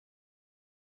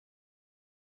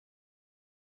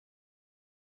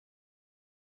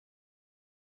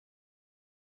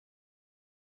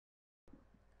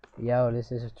Yo,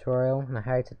 this is a tutorial on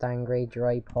how to downgrade your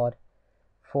iPod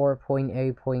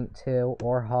 4.0.2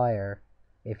 or higher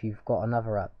if you've got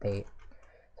another update.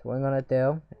 So what I'm going to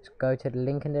do is go to the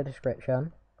link in the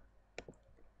description,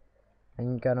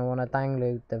 and you're going to want to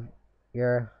download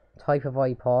your type of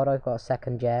iPod. I've got a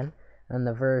 2nd gen and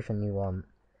the version you want.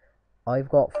 I've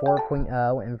got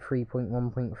 4.0 and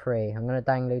 3.1.3. I'm going to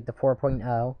download the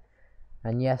 4.0,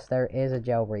 and yes, there is a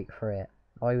jailbreak for it.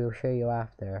 I will show you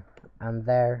after. And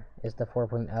there is the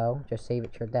 4.0. Just save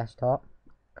it to your desktop.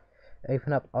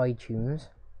 Open up iTunes,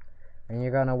 and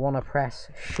you're going to want to press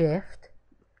shift,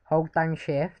 hold down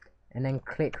shift, and then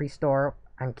click restore,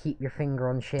 and keep your finger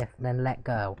on shift and then let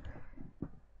go,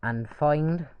 and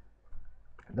find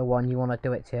the one you want to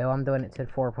do it to. I'm doing it to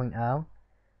 4.0,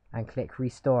 and click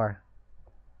restore,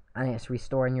 and it's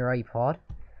restoring your iPod,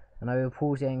 and I will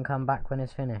pause it and come back when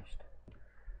it's finished.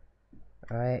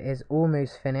 Alright, it's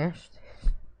almost finished.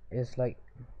 It's like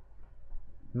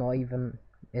not even,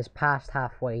 it's past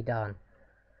halfway done.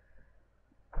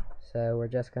 So we're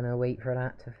just gonna wait for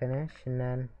that to finish, and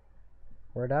then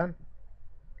we're done.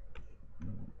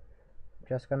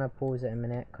 Just gonna pause it a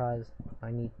minute because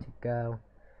I need to go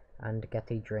and get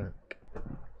a drink.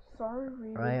 Sorry.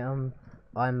 Right,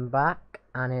 I'm back,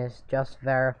 and it's just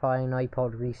verifying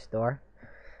iPod restore.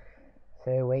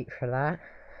 So wait for that.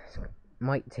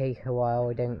 Might take a while,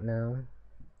 I don't know.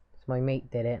 So my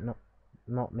mate did it,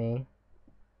 not me.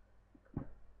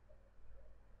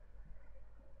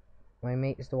 My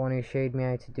mate's the one who showed me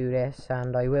how to do this,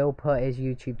 and I will put his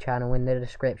YouTube channel in the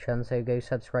description, so go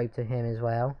subscribe to him as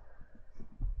well.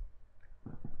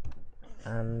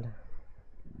 And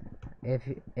if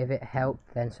it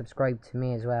helped, then subscribe to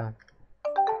me as well.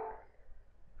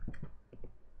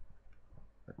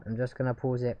 I'm just gonna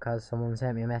pause it because someone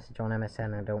sent me a message on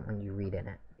MSN. I don't want you reading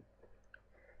it.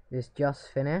 It's just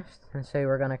finished, and so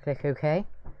we're gonna click OK.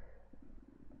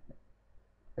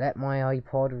 Let my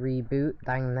iPod reboot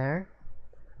down there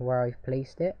where I've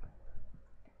placed it,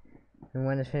 and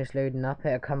when it's finished loading up,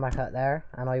 it'll come back up there,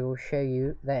 and I will show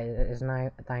you that it is now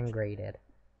downgraded.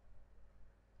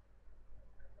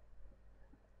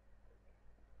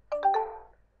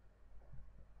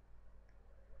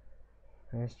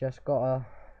 And it's just gotta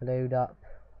load up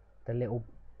the little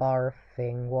bar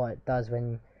thing, what it does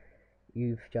when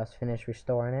you've just finished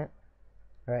restoring it.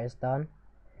 Right, it's done.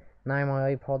 Now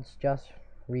my iPod's just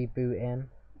rebooting,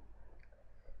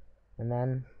 and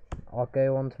then I'll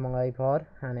go onto my iPod,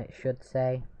 and it should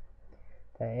say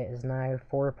that it is now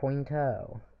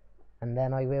 4.0, and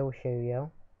then I will show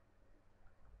you.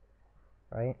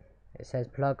 Right, it says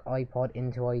plug iPod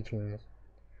into iTunes,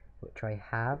 which I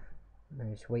have. Now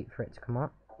just wait for it to come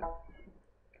up.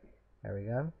 There we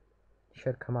go.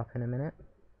 Should come up in a minute.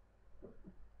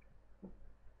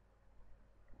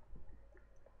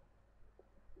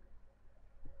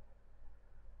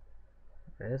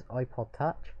 There it is, iPod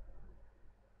Touch.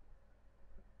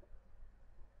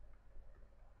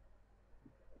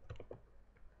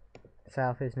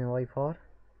 South his new iPod.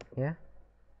 Yeah.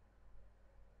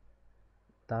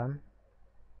 Done.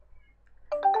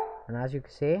 And as you can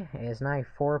see, it is now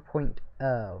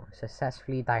 4.0,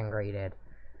 successfully downgraded.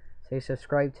 So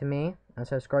subscribe to me, and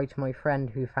subscribe to my friend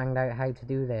who found out how to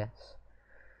do this.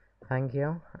 Thank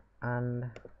you,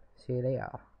 and see you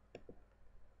later.